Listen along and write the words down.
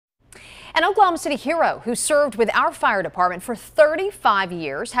An Oklahoma City hero who served with our fire department for 35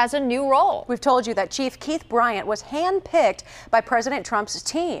 years has a new role. We've told you that Chief Keith Bryant was handpicked by President Trump's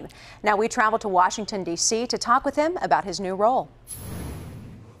team. Now we travel to Washington, D.C. to talk with him about his new role.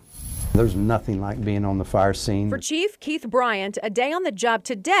 There's nothing like being on the fire scene. For Chief Keith Bryant, a day on the job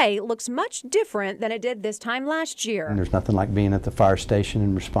today looks much different than it did this time last year. And there's nothing like being at the fire station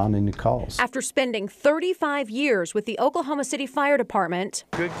and responding to calls. After spending 35 years with the Oklahoma City Fire Department,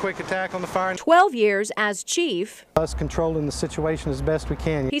 good quick attack on the fire, 12 years as chief, us controlling the situation as best we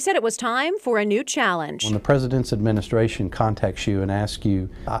can. He said it was time for a new challenge. When the President's administration contacts you and asks you,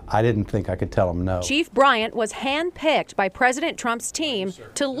 I didn't think I could tell them no. Chief Bryant was handpicked by President Trump's team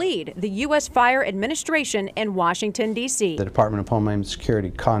to lead the U.S. Fire Administration in Washington, D.C. The Department of Homeland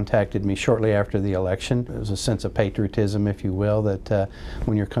Security contacted me shortly after the election. It was a sense of patriotism, if you will, that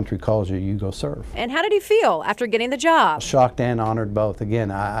when your country calls you, you go serve. And how did he feel after getting the job? Shocked and honored both.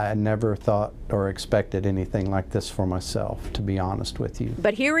 Again, I never thought or expected anything like this for myself, to be honest with you.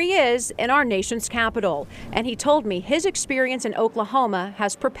 But here he is in our nation's capital, and he told me his experience in Oklahoma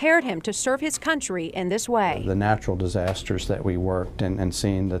has prepared him to serve his country in this way. The natural disasters that we worked and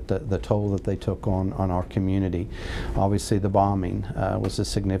seeing that the toll that they took on our community. Obviously the bombing was a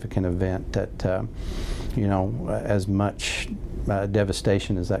significant event that, you know, as much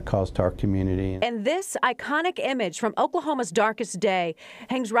devastation as that caused to our community. And this iconic image from Oklahoma's darkest day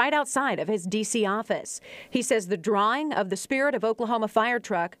hangs right outside of his D.C. office. He says the drawing of the Spirit of Oklahoma fire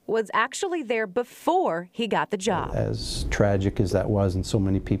truck was actually there before he got the job. As tragic as that was in so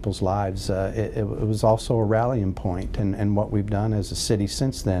many people's lives, it was also a rallying point, and what we've done as a city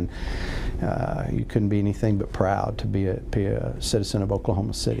since then, you couldn't be anything but proud to be a citizen of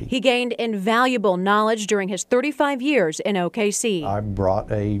Oklahoma City. He gained invaluable knowledge during his 35 years in OKC. I brought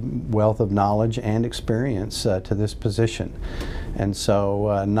a wealth of knowledge and experience to this position. And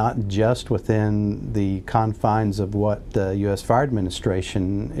so not just within the confines of what the U.S. Fire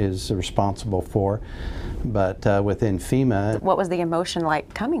Administration is responsible for, but within FEMA. What was the emotion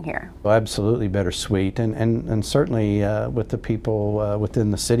like coming here? Well, absolutely bittersweet, and certainly with the people within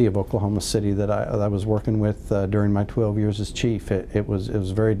the city of Oklahoma City that I was working with during my 12 years as chief. It was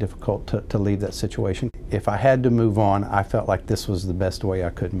very difficult to leave that situation. If I had to move on, I felt like this was the best way I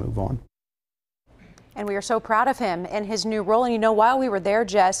could move on. And we are so proud of him in his new role. And you know, while we were there,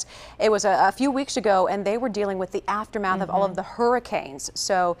 Jess, it was a few weeks ago, and they were dealing with the aftermath of all of the hurricanes.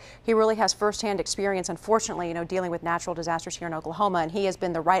 So he really has firsthand experience, unfortunately, you know, dealing with natural disasters here in Oklahoma. And he has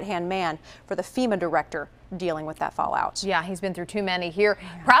been the right-hand man for the FEMA director dealing with that fallout. Yeah, he's been through too many here.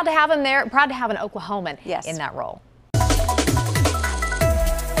 Proud to have him there. Proud to have an Oklahoman in that role.